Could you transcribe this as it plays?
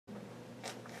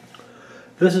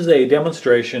This is a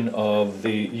demonstration of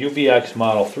the UVX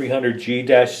model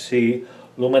 300G-C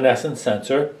luminescence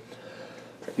sensor.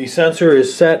 The sensor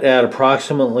is set at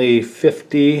approximately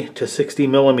 50 to 60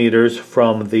 millimeters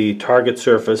from the target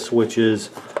surface, which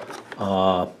is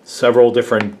several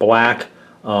different black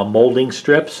molding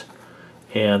strips,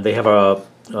 and they have a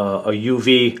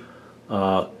UV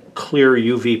clear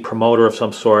UV promoter of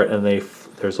some sort, and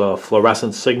there's a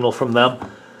fluorescent signal from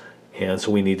them, and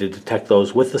so we need to detect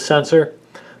those with the sensor.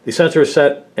 The sensor is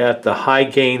set at the high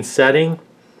gain setting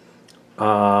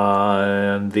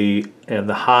and the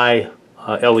high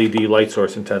LED light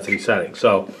source intensity setting.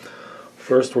 So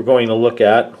first we're going to look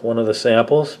at one of the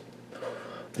samples.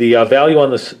 The value on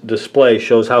this display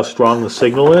shows how strong the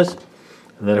signal is,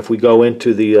 and then if we go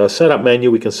into the setup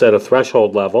menu, we can set a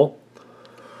threshold level.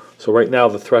 So right now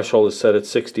the threshold is set at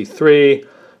 63.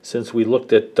 Since we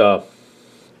looked at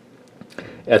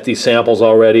these samples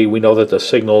already, we know that the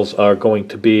signals are going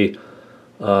to be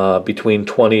between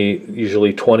 20,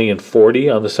 usually 20 and 40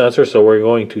 on the sensor, so we're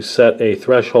going to set a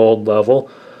threshold level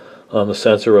on the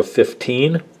sensor of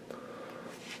 15,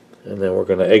 and then we're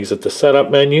going to exit the setup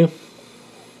menu.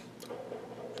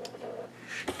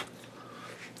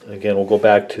 And again, we'll go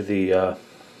back to the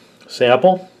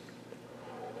sample.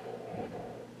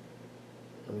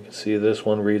 You can see this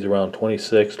one reads around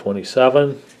 26,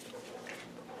 27.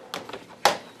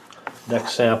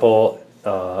 Next sample,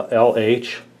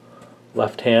 LH,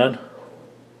 left hand,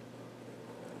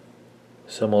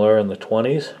 similar in the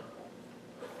 20s.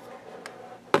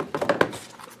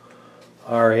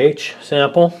 RH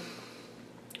sample,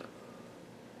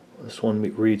 this one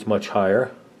reads much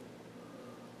higher,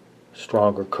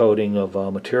 stronger coating of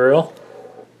material.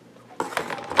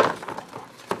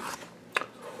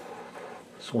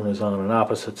 This one is on an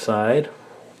opposite side.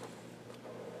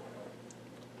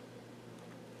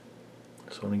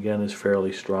 This one again is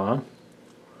fairly strong,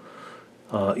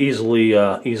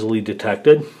 easily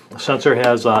detected. The sensor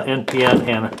has NPN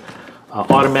and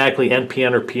automatically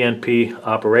NPN or PNP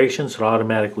operations. It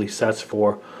automatically sets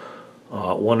for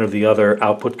one of the other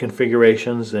output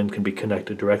configurations and can be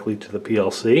connected directly to the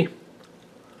PLC.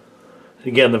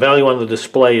 Again, the value on the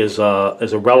display is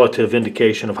a relative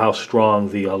indication of how strong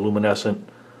the luminescent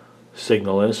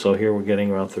signal is. So here we're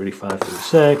getting around 35,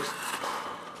 36.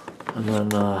 And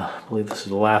then I believe this is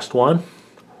the last one.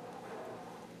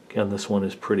 Again, this one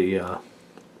is pretty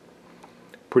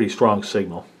strong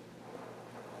signal.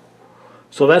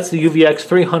 So that's the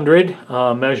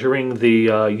UVX300 measuring the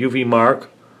UV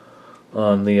mark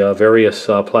on the various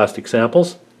plastic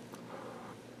samples.